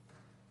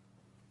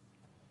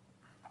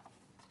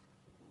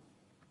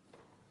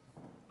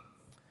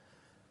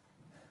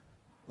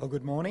Well,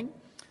 good morning.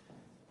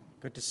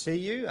 Good to see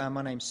you.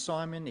 My name's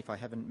Simon, if I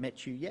haven't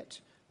met you yet.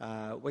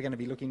 We're going to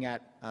be looking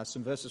at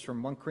some verses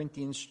from 1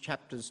 Corinthians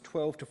chapters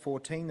 12 to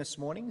 14 this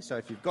morning. So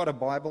if you've got a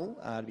Bible,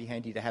 it'd be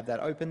handy to have that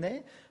open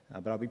there.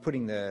 But I'll be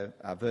putting the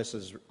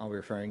verses I'll be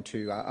referring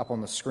to up on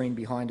the screen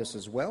behind us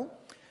as well.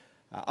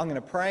 I'm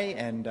going to pray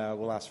and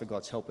we'll ask for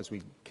God's help as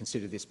we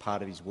consider this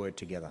part of his word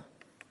together.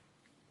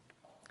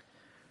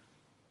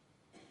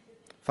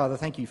 Father,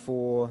 thank you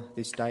for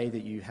this day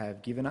that you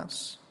have given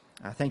us.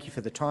 Thank you for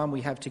the time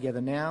we have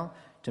together now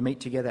to meet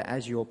together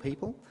as your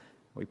people.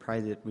 We pray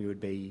that we would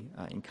be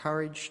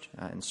encouraged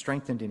and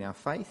strengthened in our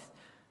faith,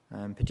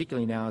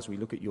 particularly now as we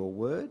look at your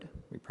word.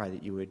 We pray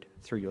that you would,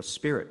 through your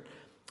Spirit,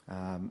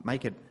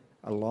 make it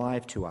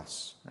alive to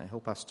us,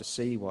 help us to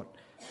see what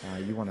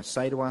you want to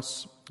say to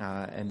us,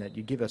 and that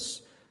you give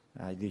us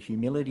the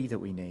humility that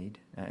we need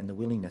and the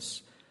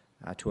willingness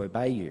to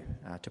obey you,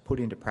 to put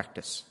into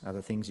practice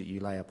the things that you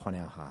lay upon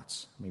our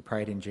hearts. We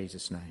pray it in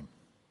Jesus' name.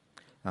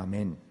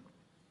 Amen.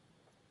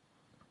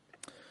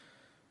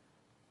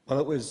 Well,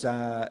 it was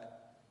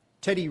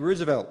Teddy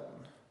Roosevelt,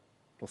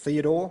 or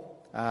Theodore,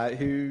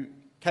 who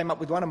came up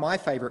with one of my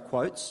favourite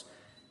quotes.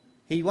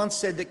 He once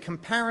said that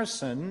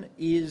comparison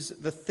is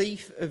the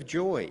thief of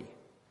joy.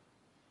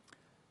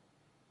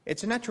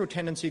 It's a natural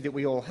tendency that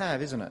we all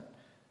have, isn't it?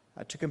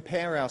 To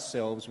compare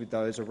ourselves with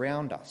those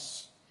around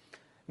us.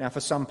 Now, for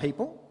some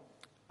people,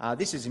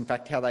 this is in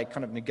fact how they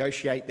kind of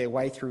negotiate their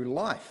way through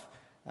life,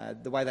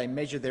 the way they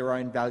measure their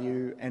own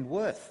value and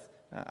worth,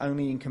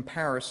 only in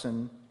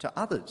comparison to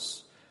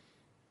others.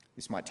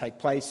 This might take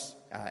place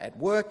at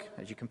work,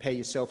 as you compare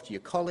yourself to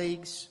your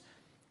colleagues.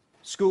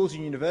 Schools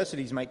and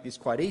universities make this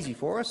quite easy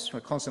for us.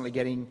 We're constantly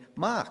getting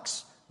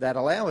marks that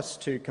allow us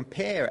to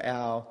compare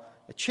our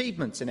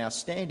achievements and our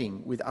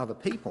standing with other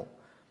people.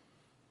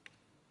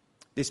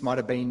 This might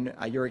have been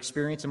your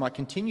experience and might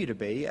continue to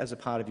be as a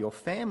part of your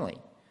family,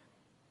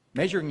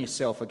 measuring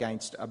yourself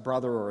against a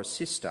brother or a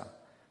sister,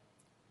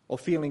 or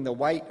feeling the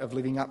weight of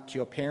living up to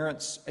your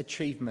parents'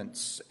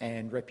 achievements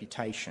and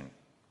reputation.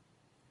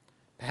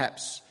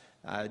 Perhaps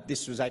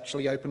this was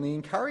actually openly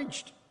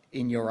encouraged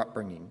in your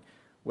upbringing,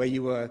 where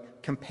you were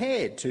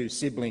compared to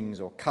siblings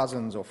or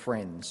cousins or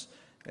friends.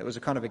 It was a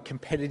kind of a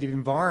competitive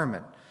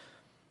environment.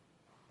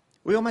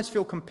 We almost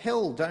feel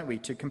compelled, don't we,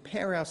 to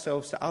compare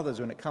ourselves to others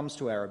when it comes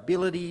to our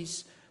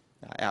abilities,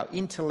 our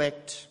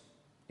intellect,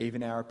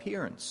 even our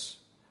appearance.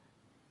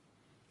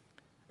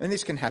 And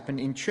this can happen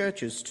in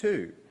churches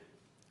too,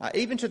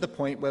 even to the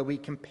point where we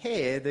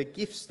compare the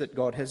gifts that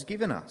God has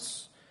given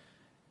us.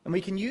 And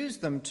we can use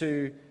them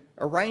to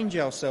arrange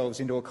ourselves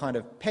into a kind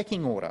of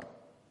pecking order,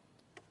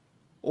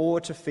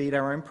 or to feed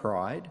our own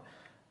pride,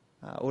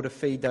 or to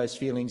feed those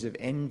feelings of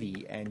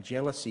envy and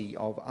jealousy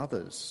of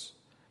others.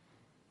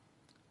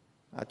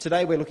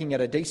 Today we're looking at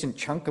a decent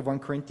chunk of 1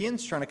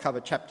 Corinthians, trying to cover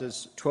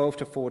chapters 12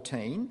 to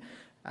 14,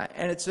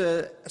 and it's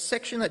a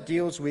section that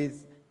deals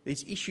with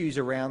these issues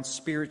around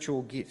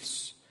spiritual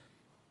gifts.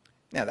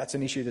 Now, that's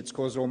an issue that's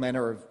caused all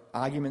manner of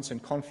arguments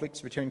and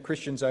conflicts between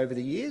Christians over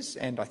the years,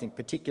 and I think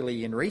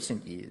particularly in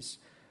recent years.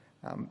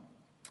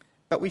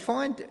 But we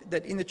find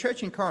that in the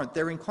church in Corinth,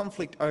 they're in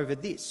conflict over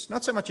this.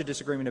 Not so much a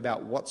disagreement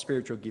about what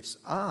spiritual gifts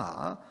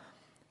are,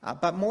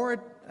 but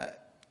more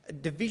a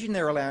division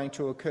they're allowing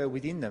to occur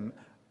within them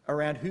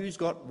around who's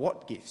got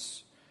what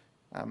gifts.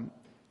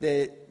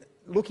 They're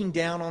looking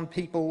down on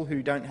people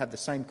who don't have the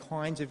same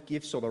kinds of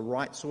gifts or the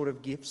right sort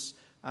of gifts,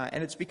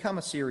 and it's become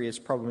a serious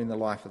problem in the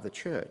life of the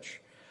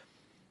church.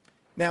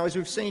 Now, as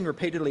we've seen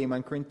repeatedly in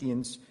 1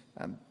 Corinthians,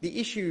 the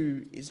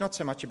issue is not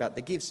so much about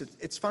the gifts,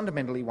 it's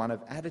fundamentally one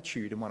of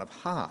attitude and one of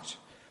heart.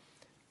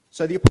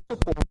 So the Apostle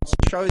Paul wants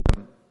to show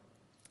them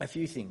a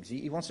few things.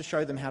 He wants to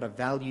show them how to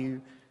value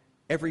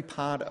every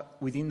part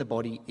within the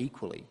body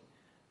equally.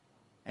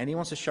 And he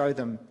wants to show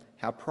them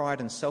how pride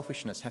and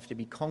selfishness have to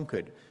be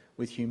conquered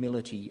with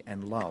humility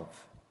and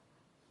love.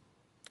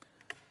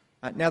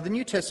 Now, the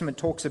New Testament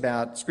talks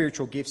about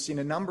spiritual gifts in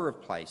a number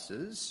of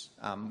places.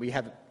 We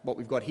have what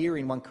we've got here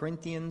in 1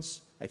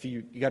 Corinthians. If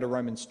you go to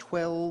Romans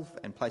 12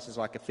 and places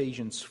like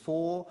Ephesians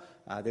 4,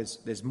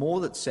 there's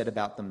more that's said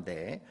about them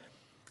there.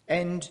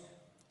 And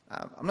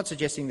I'm not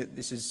suggesting that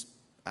this is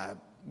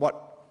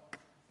what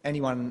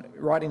anyone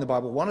writing the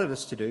Bible wanted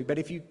us to do, but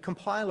if you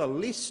compile a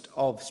list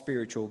of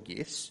spiritual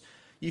gifts,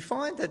 you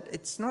find that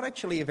it's not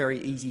actually a very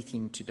easy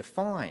thing to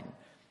define.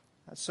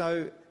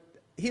 So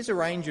here's a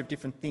range of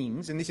different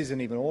things, and this isn't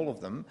even all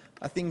of them,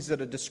 are things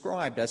that are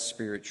described as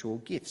spiritual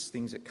gifts,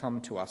 things that come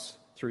to us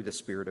through the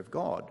Spirit of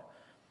God.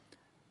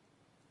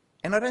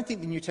 And I don't think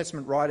the New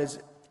Testament writers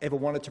ever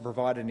wanted to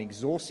provide an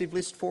exhaustive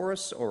list for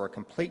us or a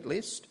complete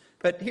list,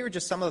 but here are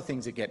just some of the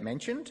things that get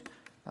mentioned.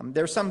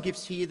 There are some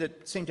gifts here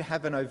that seem to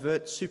have an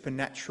overt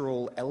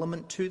supernatural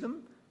element to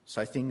them,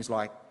 so things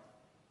like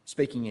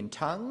speaking in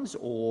tongues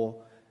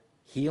or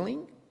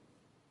healing.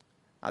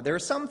 There are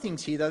some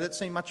things here, though, that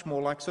seem much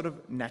more like sort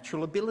of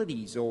natural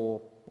abilities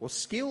or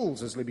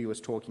skills, as Libby was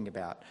talking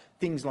about.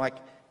 Things like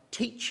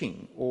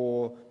teaching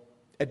or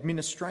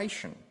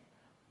administration.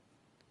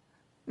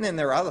 And then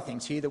there are other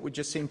things here that would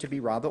just seem to be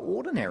rather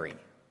ordinary,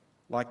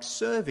 like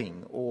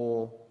serving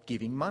or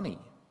giving money.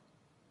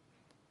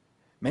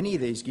 Many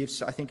of these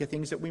gifts, I think, are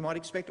things that we might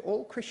expect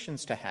all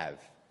Christians to have.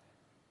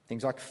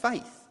 Things like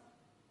faith,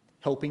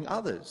 helping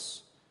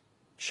others,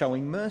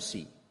 showing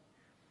mercy.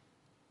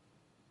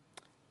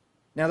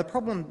 Now, the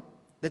problem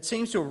that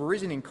seems to have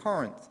arisen in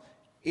Corinth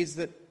is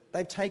that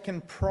they've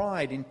taken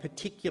pride in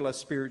particular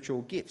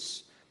spiritual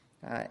gifts,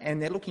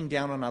 and they're looking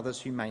down on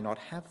others who may not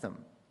have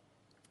them.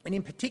 And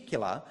in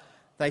particular,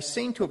 they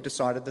seem to have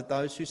decided that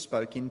those who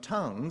spoke in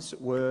tongues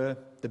were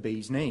the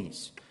bee's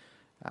knees.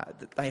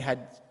 That they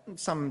had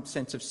some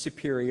sense of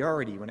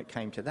superiority when it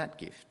came to that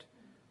gift.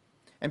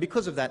 And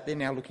because of that, they're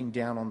now looking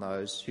down on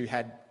those who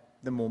had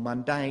the more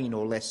mundane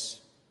or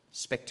less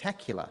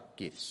spectacular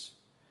gifts.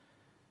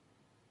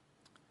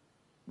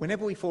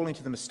 Whenever we fall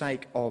into the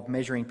mistake of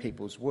measuring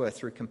people's worth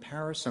through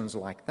comparisons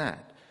like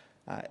that,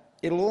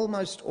 it'll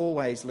almost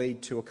always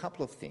lead to a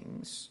couple of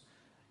things.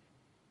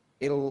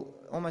 It'll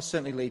almost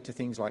certainly lead to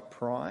things like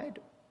pride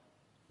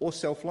or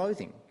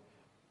self-loathing.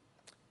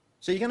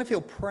 So you're going to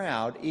feel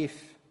proud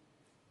if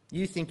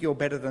you think you're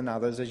better than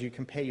others as you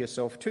compare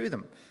yourself to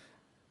them.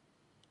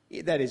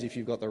 That is, if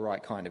you've got the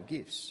right kind of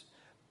gifts.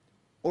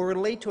 Or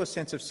it'll lead to a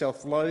sense of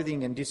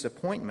self-loathing and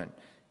disappointment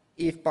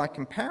if by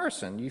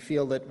comparison you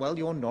feel that, well,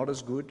 you're not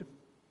as good,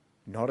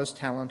 not as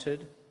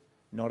talented,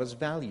 not as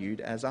valued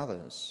as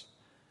others.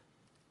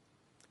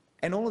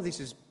 And all of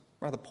this is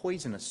rather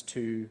poisonous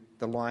to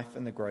the life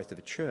and the growth of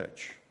a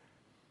church.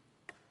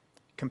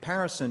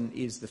 Comparison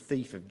is the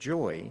thief of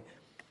joy,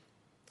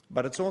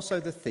 but it's also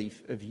the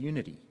thief of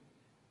unity.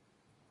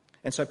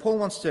 And so Paul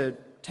wants to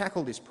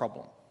tackle this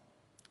problem,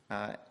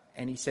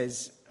 and he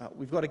says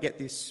we've got to get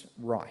this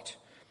right.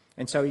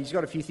 And so he's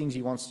got a few things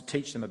he wants to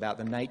teach them about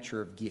the nature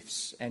of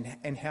gifts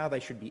and how they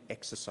should be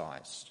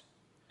exercised.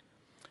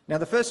 Now,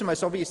 the first and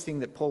most obvious thing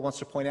that Paul wants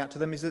to point out to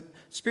them is that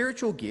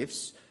spiritual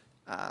gifts,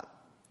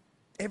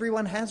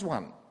 everyone has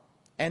one,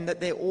 and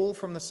that they're all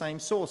from the same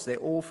source. They're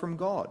all from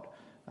God.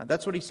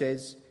 That's what he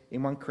says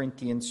in 1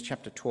 Corinthians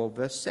chapter 12,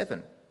 verse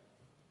 7.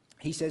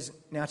 He says,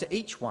 "Now to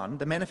each one,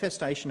 the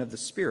manifestation of the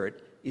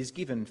Spirit is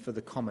given for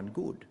the common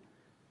good."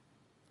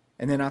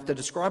 And then after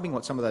describing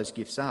what some of those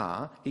gifts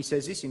are, he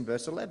says this in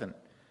verse 11.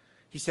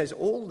 He says,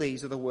 "All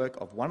these are the work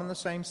of one and the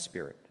same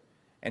Spirit,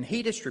 and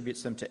he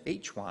distributes them to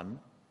each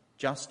one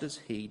just as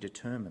he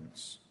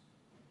determines."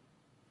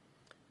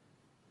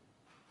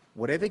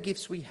 Whatever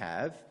gifts we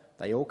have,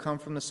 they all come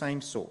from the same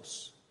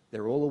source.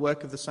 They're all the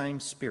work of the same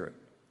Spirit.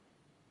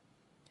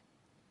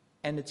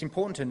 And it's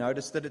important to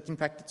notice that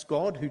it's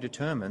God who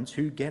determines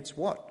who gets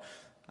what.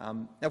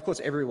 Now, of course,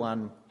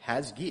 everyone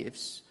has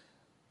gifts,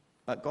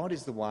 but God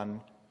is the one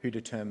who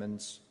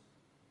determines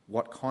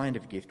what kind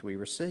of gift we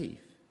receive.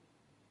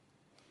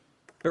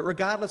 But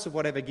regardless of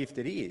whatever gift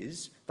it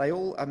is, they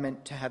all are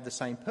meant to have the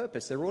same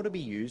purpose. They're all to be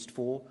used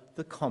for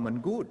the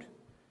common good.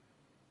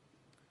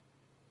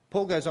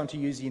 Paul goes on to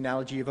use the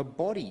analogy of a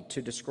body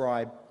to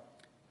describe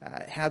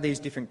how these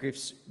different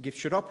gifts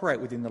should operate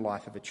within the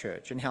life of a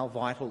church and how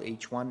vital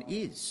each one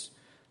is.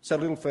 So a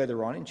little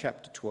further on in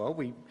chapter 12,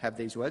 we have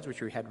these words which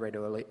we had read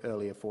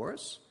earlier for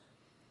us.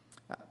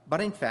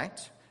 "But in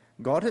fact,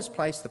 God has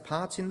placed the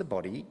parts in the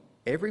body,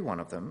 every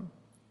one of them,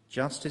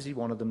 just as he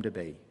wanted them to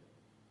be.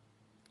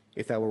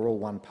 If they were all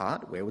one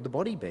part, where would the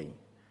body be?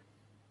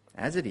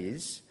 As it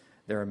is,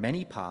 there are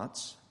many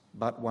parts,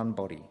 but one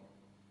body.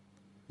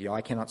 The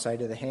eye cannot say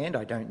to the hand,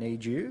 'I don't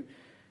need you,'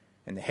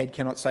 and the head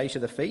cannot say to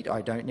the feet,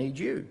 'I don't need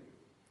you.'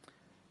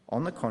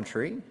 On the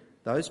contrary,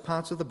 those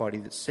parts of the body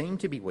that seem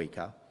to be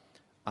weaker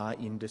are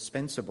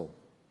indispensable."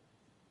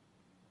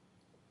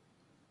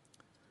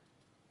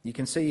 You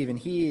can see even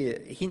here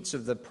hints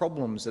of the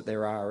problems that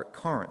there are at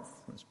Corinth.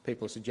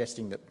 People are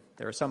suggesting that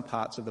there are some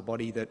parts of the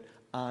body that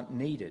aren't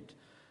needed.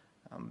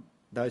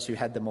 Those who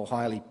had the more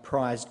highly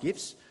prized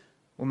gifts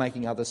were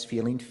making others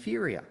feel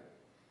inferior.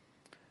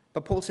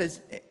 But Paul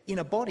says, in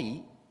a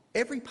body,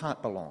 every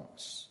part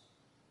belongs.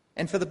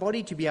 And for the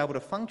body to be able to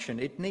function,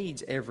 it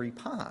needs every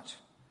part,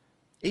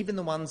 even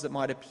the ones that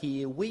might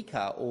appear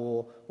weaker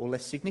or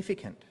less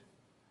significant.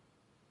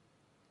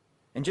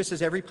 And just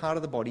as every part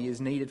of the body is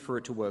needed for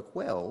it to work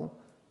well,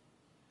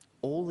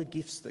 all the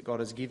gifts that God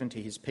has given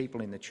to his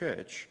people in the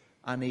church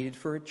are needed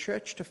for a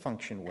church to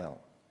function well.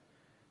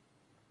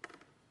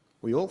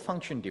 We all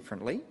function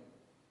differently,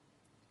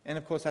 and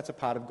of course that's a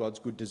part of God's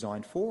good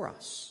design for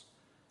us.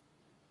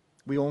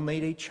 We all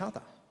need each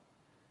other.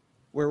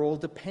 We're all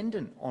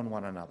dependent on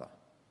one another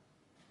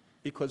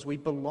because we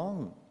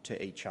belong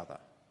to each other.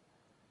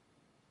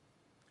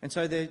 And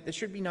so there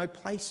should be no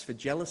place for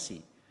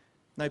jealousy,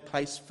 no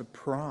place for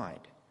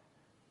pride.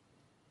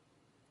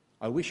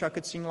 I wish I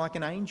could sing like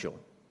an angel.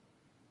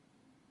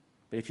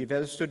 But if you've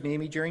ever stood near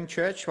me during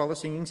church while the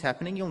singing's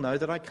happening, you'll know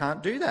that I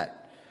can't do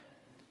that.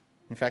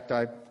 In fact,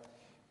 I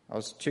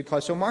was too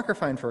close to a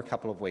microphone for a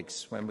couple of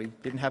weeks when we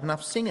didn't have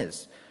enough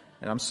singers,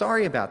 and I'm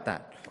sorry about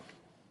that.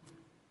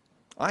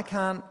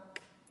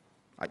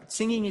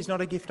 Singing is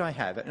not a gift I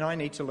have, and I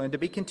need to learn to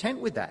be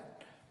content with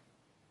that.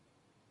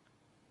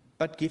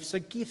 But gifts are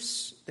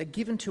gifts. They're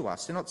given to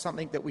us. They're not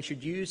something that we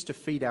should use to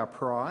feed our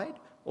pride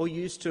or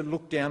used to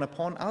look down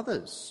upon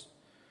others.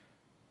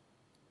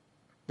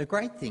 The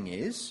great thing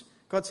is,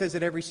 God says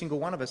that every single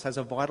one of us has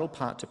a vital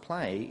part to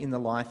play in the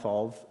life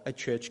of a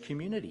church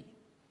community.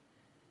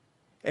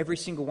 Every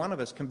single one of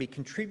us can be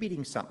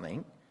contributing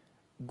something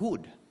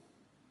good,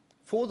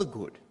 for the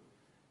good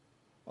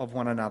of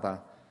one another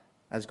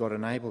as God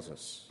enables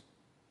us.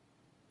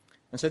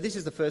 And so this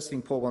is the first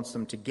thing Paul wants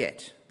them to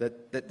get,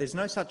 that there's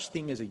no such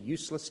thing as a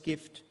useless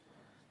gift,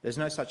 there's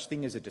no such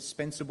thing as a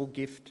dispensable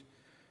gift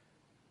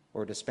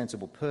or a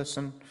dispensable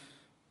person.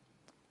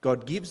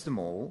 God gives them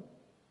all,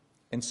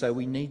 and so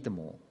we need them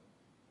all.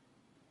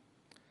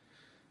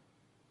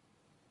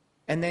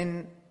 And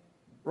then,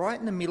 right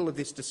in the middle of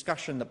this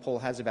discussion that Paul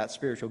has about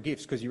spiritual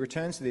gifts, because he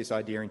returns to this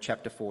idea in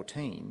chapter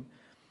 14,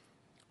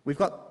 we've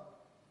got,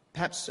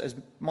 perhaps as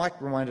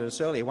Mike reminded us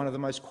earlier, one of the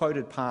most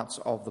quoted parts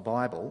of the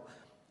Bible.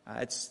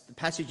 It's the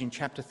passage in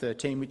chapter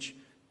 13 which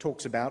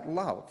talks about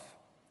love,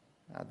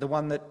 the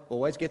one that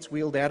always gets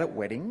wheeled out at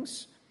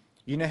weddings.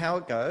 You know how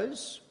it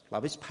goes.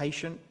 Love is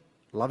patient,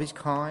 love is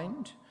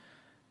kind.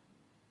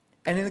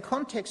 And in the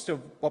context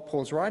of what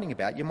Paul's writing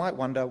about, you might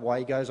wonder why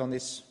he goes on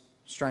this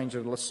strange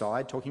little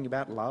aside talking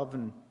about love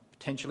and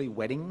potentially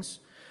weddings.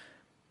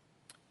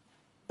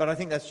 But I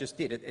think that's just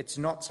it. It's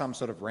not some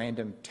sort of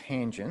random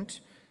tangent.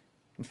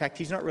 In fact,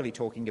 he's not really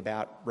talking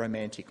about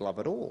romantic love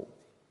at all.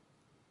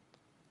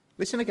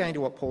 Listen again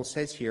to what Paul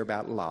says here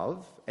about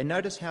love, and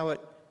notice how it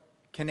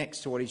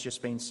connects to what he's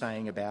just been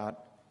saying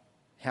about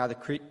how the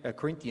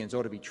Corinthians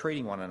ought to be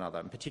treating one another,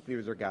 and particularly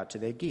with regard to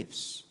their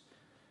gifts.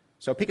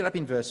 So I'll pick it up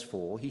in verse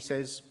 4. He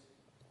says,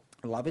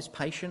 "Love is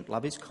patient,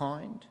 love is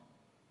kind.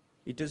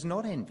 It does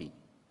not envy.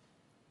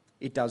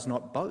 It does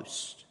not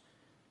boast.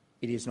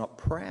 It is not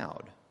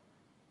proud.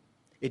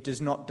 It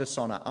does not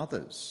dishonour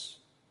others.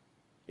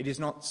 It is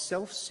not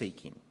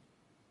self-seeking.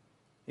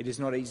 It is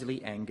not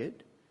easily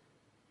angered.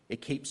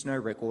 It keeps no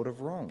record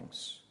of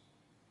wrongs.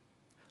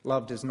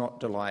 Love does not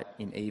delight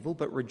in evil,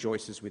 but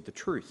rejoices with the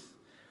truth.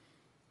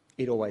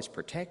 It always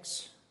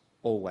protects,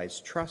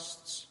 always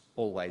trusts,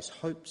 always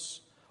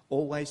hopes,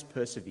 always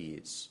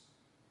perseveres.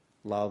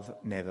 Love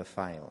never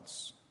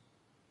fails."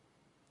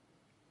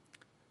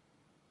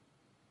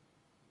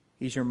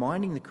 He's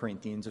reminding the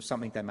Corinthians of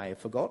something they may have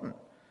forgotten,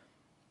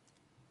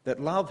 that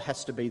love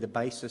has to be the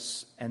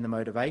basis and the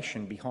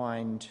motivation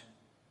behind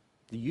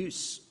the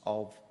use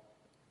of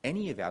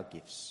any of our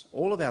gifts,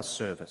 all of our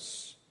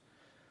service.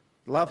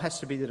 Love has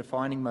to be the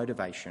defining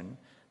motivation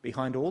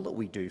behind all that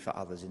we do for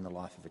others in the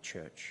life of a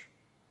church.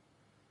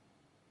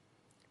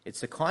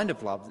 It's the kind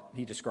of love that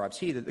he describes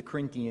here that the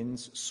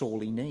Corinthians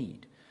sorely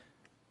need,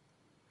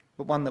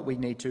 but one that we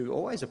need to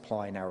always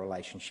apply in our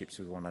relationships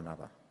with one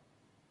another.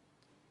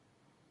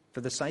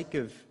 For the sake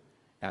of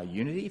our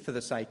unity, for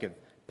the sake of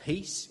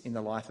peace in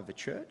the life of a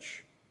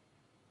church,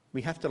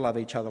 we have to love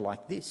each other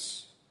like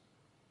this.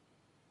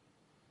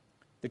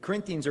 The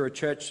Corinthians are a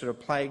church that are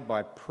plagued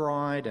by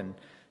pride and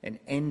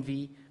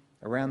envy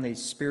around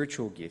these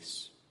spiritual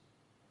gifts.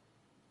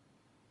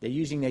 They're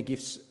using their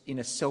gifts in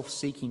a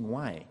self-seeking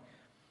way.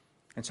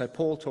 And so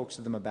Paul talks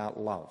to them about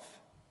love,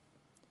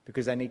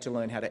 because they need to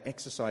learn how to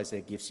exercise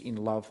their gifts in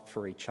love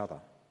for each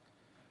other,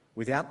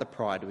 without the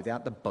pride,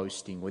 without the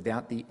boasting,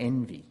 without the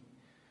envy.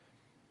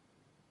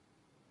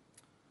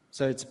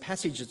 So it's a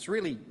passage that's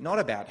really not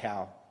about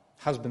how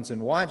husbands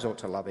and wives ought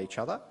to love each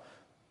other,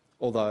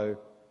 although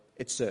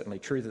it's certainly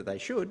true that they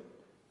should,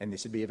 and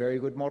this would be a very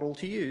good model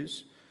to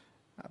use.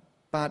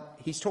 But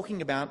he's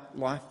talking about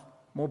life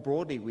more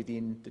broadly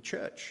within the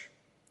church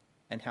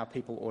and how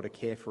people ought to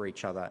care for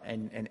each other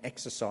and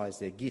exercise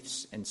their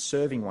gifts and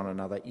serving one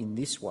another in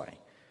this way.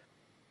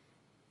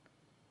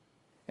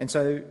 And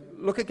so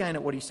look again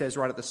at what he says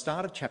right at the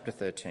start of chapter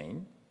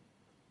 13,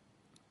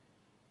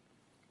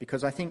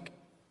 because I think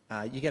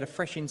you get a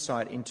fresh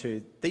insight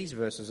into these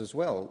verses as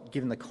well,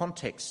 given the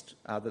context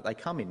that they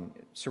come in,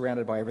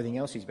 surrounded by everything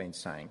else he's been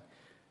saying.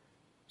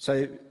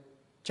 So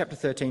chapter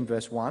 13,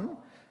 verse 1,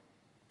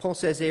 Paul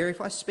says there,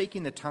 "If I speak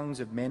in the tongues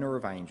of men or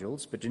of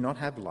angels, but do not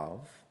have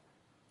love,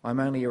 I'm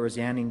only a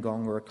resounding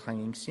gong or a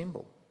clanging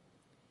cymbal.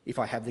 If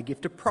I have the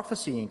gift of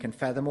prophecy and can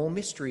fathom all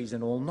mysteries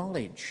and all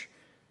knowledge,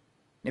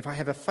 and if I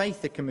have a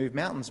faith that can move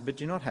mountains but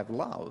do not have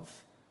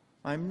love,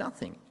 I am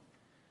nothing.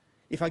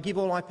 If I give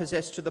all I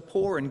possess to the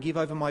poor and give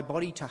over my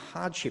body to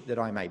hardship that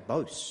I may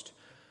boast,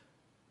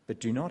 but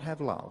do not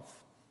have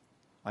love,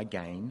 I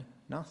gain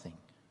nothing."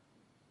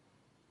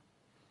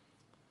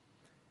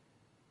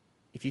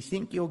 If you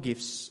think your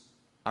gifts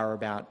are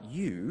about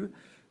you,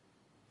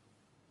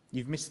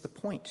 you've missed the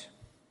point.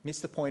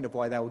 Missed the point of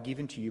why they were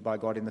given to you by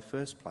God in the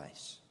first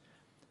place.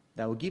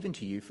 They were given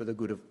to you for the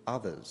good of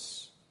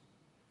others,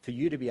 for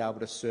you to be able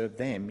to serve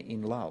them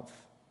in love.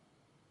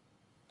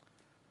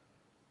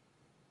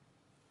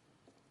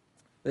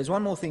 There's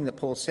one more thing that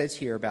Paul says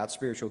here about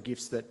spiritual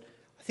gifts that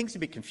I think is a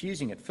bit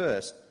confusing at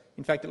first.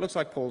 In fact, it looks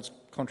like Paul's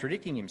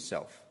contradicting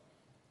himself.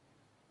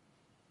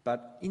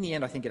 But in the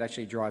end, I think it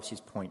actually drives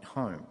his point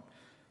home.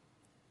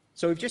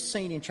 So we've just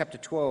seen in chapter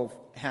 12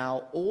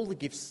 how all the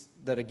gifts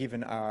that are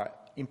given are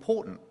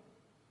important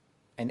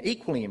and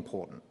equally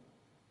important.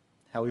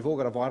 how we've all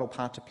got a vital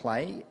part to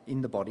play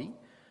in the body.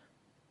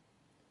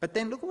 But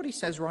then look at what he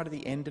says right at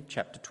the end of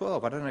chapter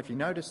 12. I don't know if you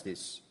noticed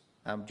this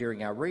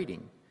during our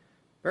reading.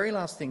 Very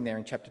last thing there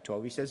in chapter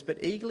 12, he says,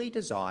 "But eagerly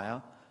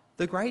desire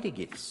the greater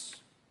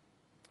gifts."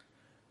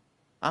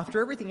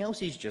 After everything else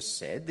he's just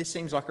said, this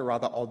seems like a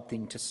rather odd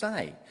thing to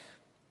say,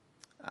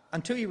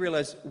 until you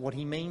realise what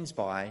he means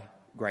by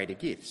greater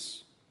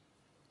gifts.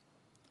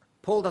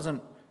 Paul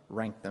doesn't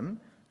rank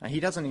them. He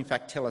doesn't, in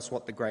fact, tell us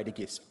what the greater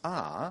gifts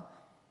are.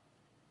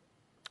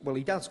 Well,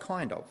 he does,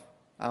 kind of.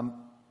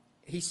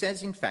 He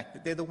says, in fact,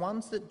 that they're the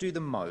ones that do the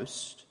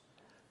most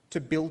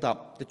to build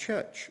up the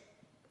church.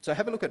 So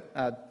have a look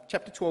at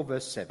chapter 12,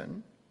 verse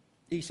 7.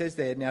 He says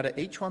there, "Now to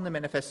each one the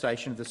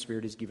manifestation of the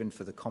Spirit is given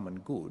for the common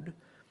good."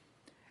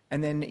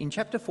 And then in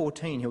chapter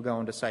 14, he'll go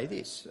on to say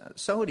this,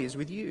 "So it is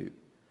with you.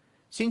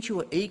 Since you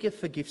are eager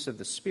for gifts of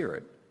the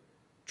Spirit,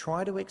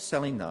 try to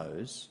excel in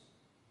those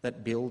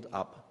that build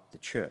up the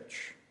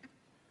church."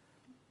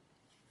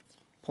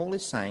 Paul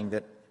is saying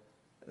that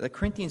the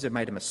Corinthians have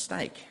made a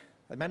mistake.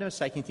 They've made a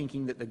mistake in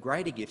thinking that the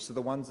greater gifts are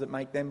the ones that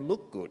make them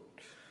look good,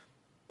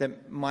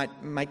 that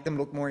might make them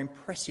look more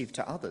impressive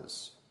to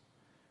others.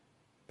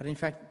 But in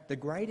fact, the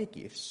greater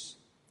gifts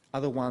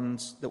are the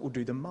ones that will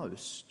do the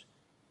most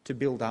to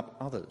build up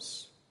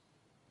others.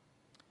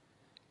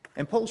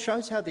 And Paul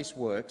shows how this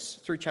works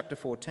through chapter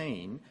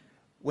 14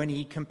 when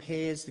he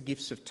compares the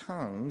gifts of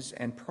tongues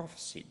and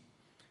prophecy.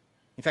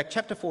 In fact,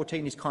 chapter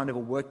 14 is kind of a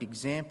worked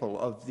example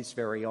of this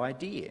very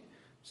idea.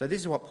 So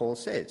this is what Paul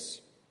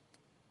says.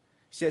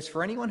 He says,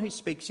 "For anyone who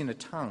speaks in a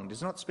tongue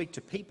does not speak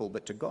to people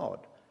but to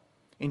God.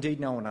 Indeed,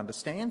 no one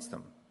understands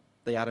them.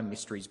 They utter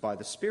mysteries by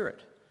the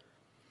Spirit.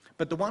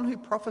 But the one who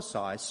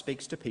prophesies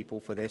speaks to people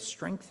for their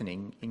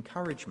strengthening,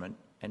 encouragement,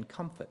 and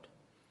comfort.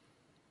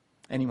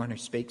 Anyone who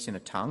speaks in a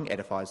tongue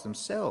edifies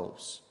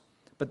themselves,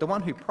 but the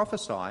one who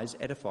prophesies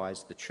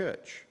edifies the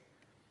church.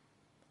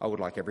 I would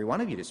like every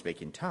one of you to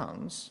speak in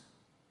tongues,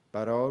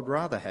 but I would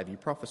rather have you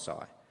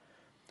prophesy.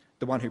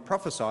 The one who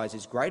prophesies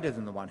is greater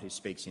than the one who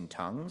speaks in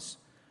tongues,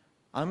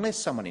 unless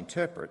someone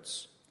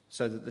interprets,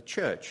 so that the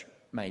church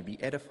may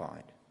be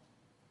edified."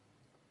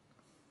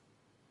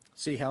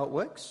 See how it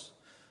works?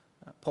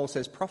 Paul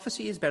says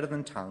prophecy is better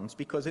than tongues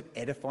because it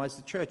edifies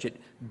the church. It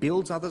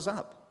builds others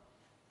up.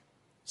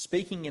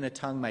 Speaking in a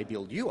tongue may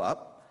build you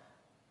up,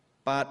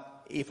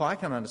 but if I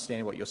can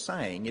understand what you're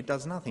saying, it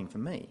does nothing for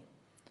me.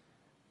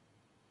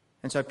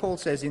 And so Paul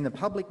says in the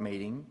public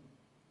meeting,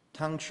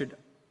 tongues should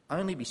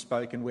only be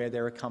spoken where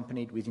they're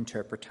accompanied with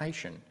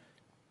interpretation.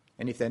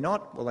 And if they're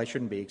not, well, they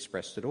shouldn't be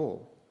expressed at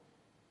all.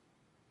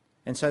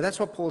 And so that's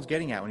what Paul's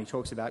getting at when he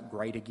talks about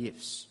greater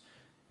gifts.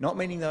 Not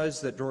meaning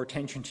those that draw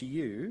attention to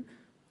you,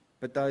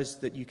 but those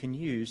that you can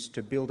use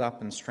to build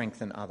up and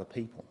strengthen other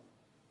people.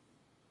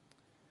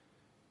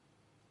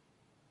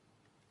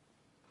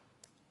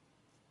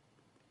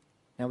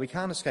 Now, we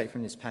can't escape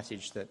from this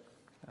passage that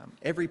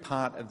every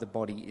part of the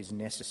body is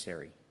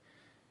necessary.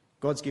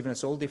 God's given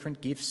us all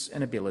different gifts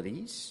and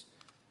abilities,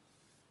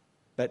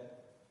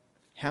 but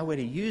how we're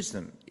to use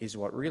them is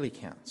what really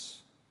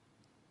counts.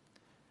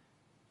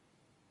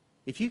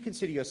 If you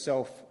consider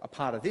yourself a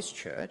part of this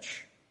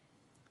church,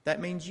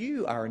 that means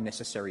you are a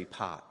necessary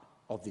part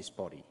of this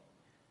body.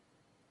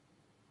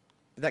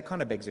 But that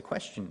kind of begs a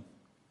question.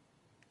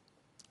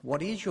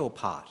 What is your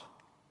part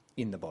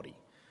in the body?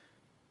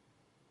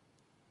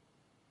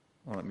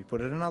 Well, let me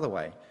put it another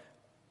way.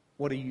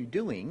 What are you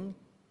doing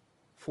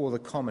for the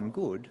common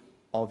good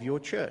of your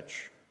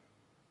church?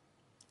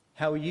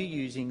 How are you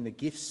using the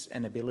gifts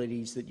and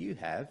abilities that you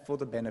have for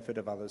the benefit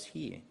of others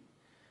here?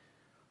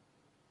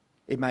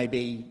 It may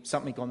be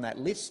something on that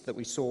list that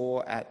we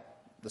saw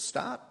at the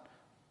start.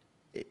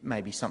 It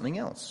may be something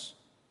else.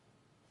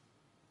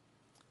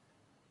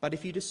 But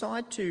if you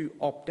decide to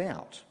opt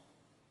out,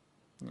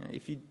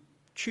 if you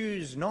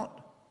choose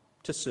not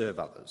to serve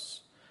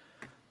others,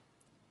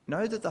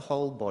 know that the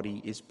whole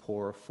body is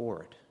poorer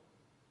for it.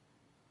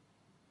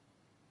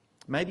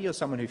 Maybe you're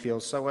someone who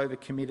feels so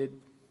overcommitted,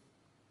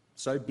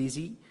 so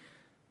busy,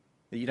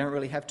 that you don't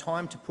really have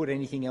time to put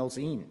anything else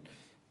in,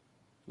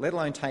 let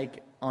alone take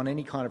on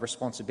any kind of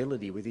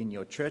responsibility within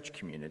your church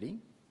community.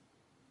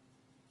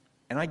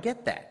 And I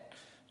get that.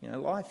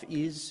 Life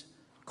is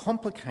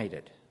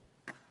complicated.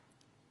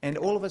 And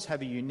all of us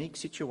have a unique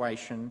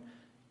situation,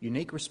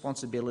 unique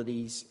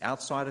responsibilities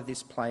outside of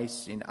this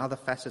place, in other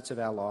facets of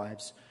our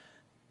lives.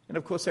 And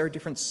of course, there are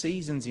different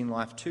seasons in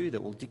life too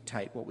that will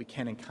dictate what we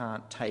can and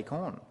can't take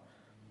on.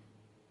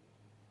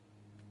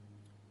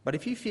 But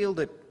if you feel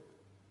that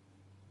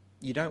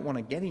you don't want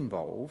to get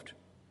involved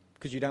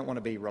because you don't want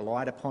to be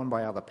relied upon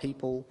by other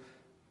people,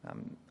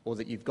 or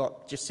that you've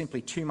got just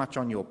simply too much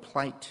on your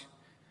plate,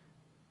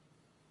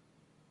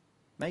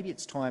 maybe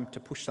it's time to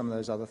push some of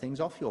those other things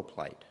off your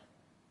plate.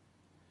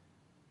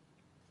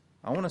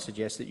 I want to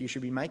suggest that you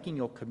should be making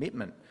your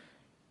commitment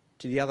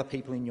to the other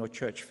people in your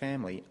church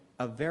family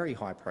a very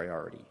high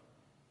priority.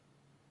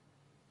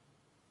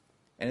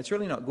 And it's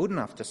really not good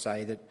enough to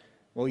say that,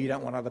 well, you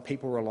don't want other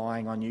people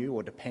relying on you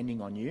or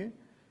depending on you.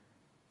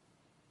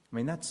 I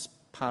mean, that's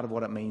part of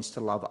what it means to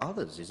love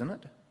others, isn't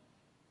it?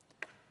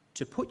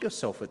 to put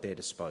yourself at their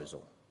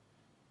disposal,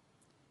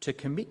 to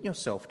commit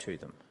yourself to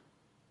them,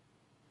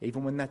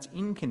 even when that's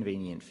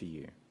inconvenient for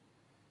you.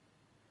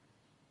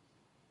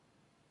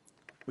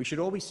 We should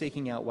all be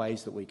seeking out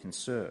ways that we can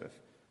serve,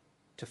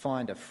 to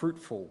find a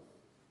fruitful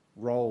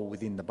role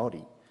within the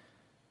body.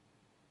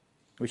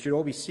 We should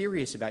all be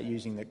serious about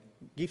using the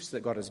gifts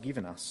that God has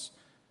given us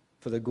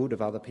for the good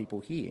of other people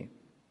here.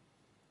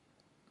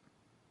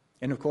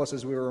 And of course,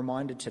 as we were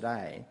reminded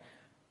today,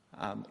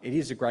 it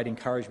is a great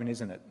encouragement,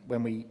 isn't it,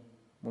 when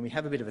we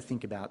have a bit of a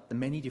think about the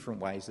many different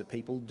ways that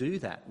people do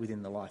that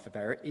within the life of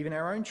even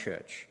our own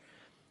church,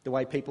 the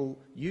way people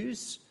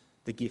use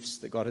the gifts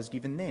that God has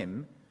given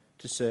them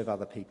to serve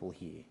other people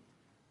here.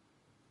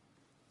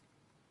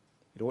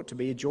 It ought to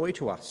be a joy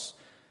to us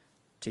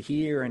to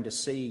hear and to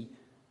see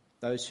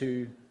those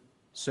who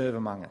serve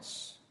among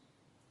us,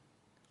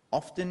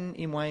 often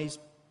in ways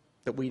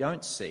that we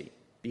don't see,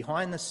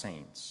 behind the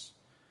scenes,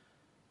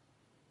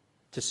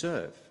 to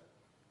serve,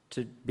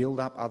 to build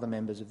up other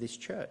members of this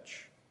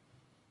church,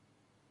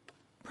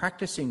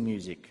 practicing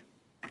music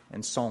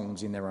and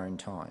songs in their own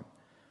time,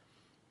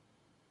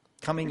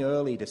 coming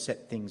early to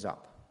set things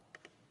up,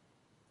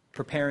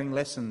 preparing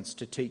lessons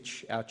to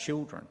teach our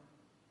children,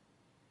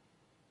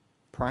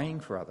 praying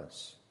for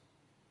others,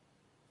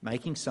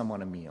 making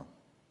someone a meal.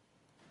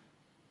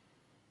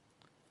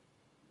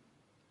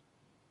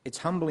 It's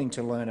humbling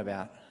to learn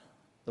about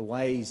the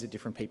ways that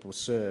different people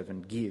serve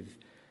and give,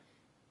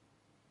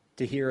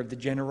 to hear of the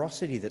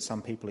generosity that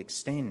some people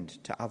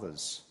extend to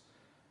others.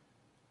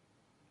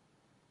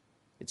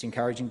 It's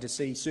encouraging to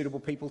see suitable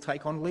people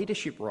take on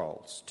leadership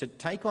roles, to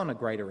take on a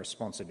greater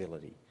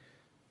responsibility,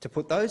 to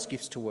put those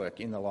gifts to work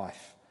in the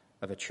life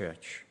of a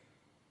church.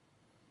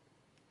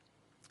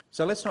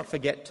 So let's not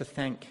forget to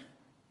thank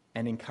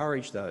and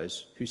encourage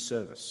those who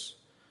serve us,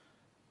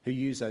 who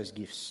use those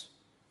gifts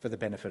for the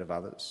benefit of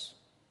others.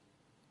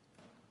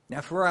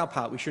 Now, for our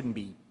part, we shouldn't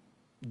be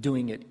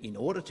doing it in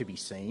order to be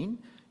seen,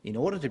 in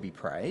order to be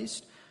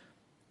praised,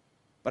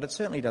 but it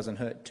certainly doesn't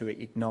hurt to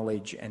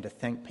acknowledge and to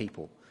thank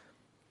people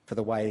for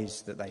the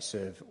ways that they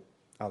serve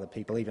other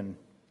people, even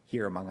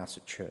here among us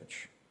at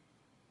church.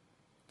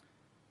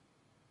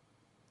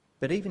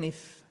 But even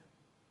if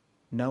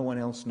no one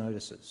else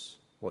notices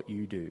what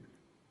you do,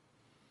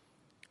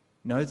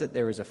 know that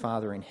there is a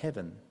Father in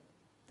heaven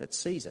that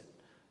sees it,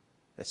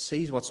 that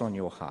sees what's on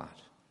your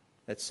heart,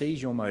 that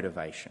sees your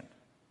motivation.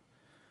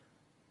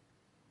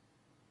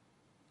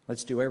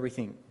 Let's do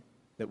everything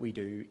that we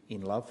do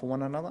in love for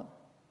one another,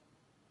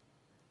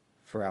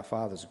 for our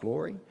Father's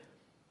glory,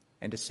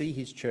 and to see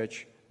his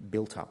church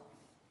built up,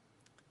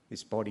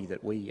 this body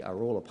that we are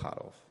all a part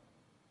of.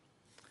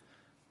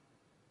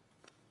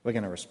 We're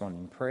going to respond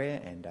in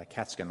prayer, and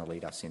Kat's going to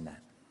lead us in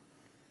that.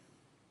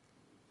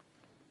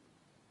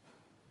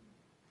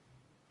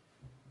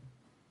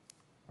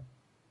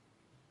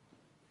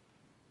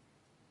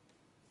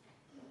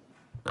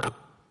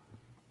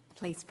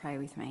 Please pray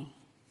with me.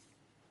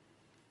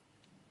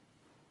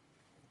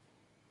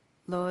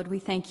 Lord, we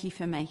thank you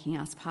for making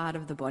us part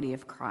of the body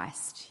of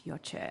Christ, your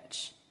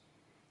church.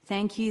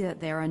 Thank you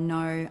that there are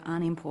no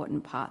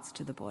unimportant parts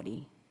to the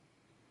body.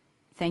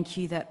 Thank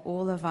you that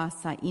all of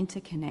us are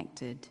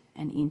interconnected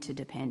and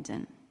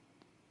interdependent.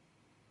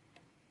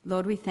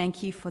 Lord, we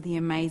thank you for the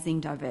amazing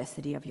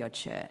diversity of your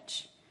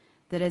church,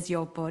 that as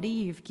your body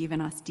you've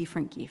given us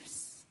different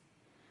gifts.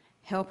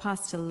 Help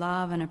us to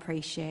love and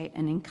appreciate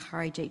and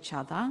encourage each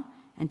other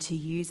and to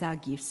use our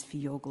gifts for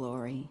your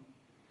glory.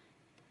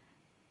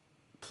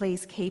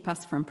 Please keep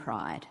us from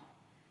pride,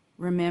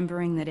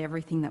 remembering that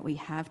everything that we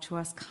have to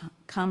us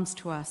comes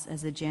to us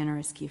as a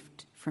generous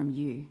gift from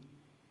you.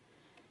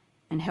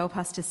 And help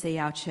us to see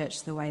our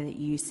church the way that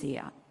you see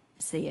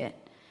it,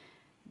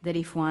 that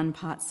if one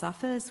part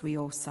suffers, we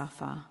all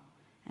suffer,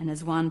 and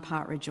as one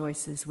part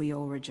rejoices, we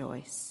all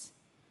rejoice.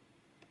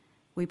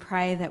 We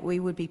pray that we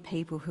would be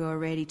people who are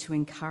ready to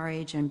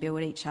encourage and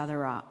build each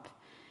other up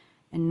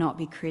and not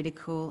be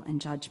critical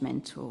and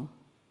judgmental.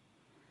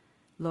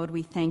 Lord,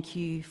 we thank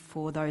you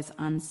for those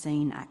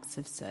unseen acts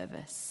of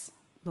service.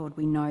 Lord,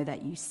 we know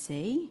that you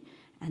see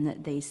and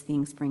that these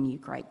things bring you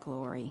great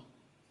glory.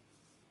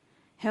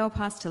 Help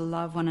us to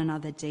love one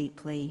another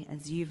deeply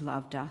as you've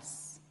loved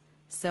us,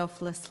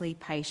 selflessly,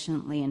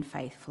 patiently and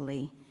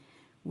faithfully,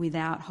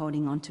 without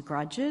holding on to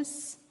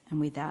grudges and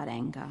without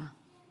anger.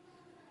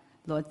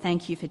 Lord,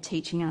 thank you for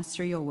teaching us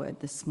through your word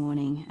this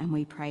morning, and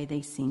we pray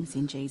these things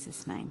in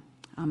Jesus' name.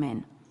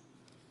 Amen.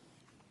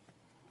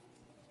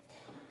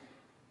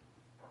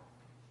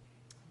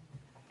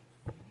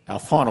 Our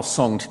final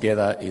song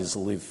together is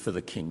Live for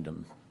the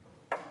Kingdom.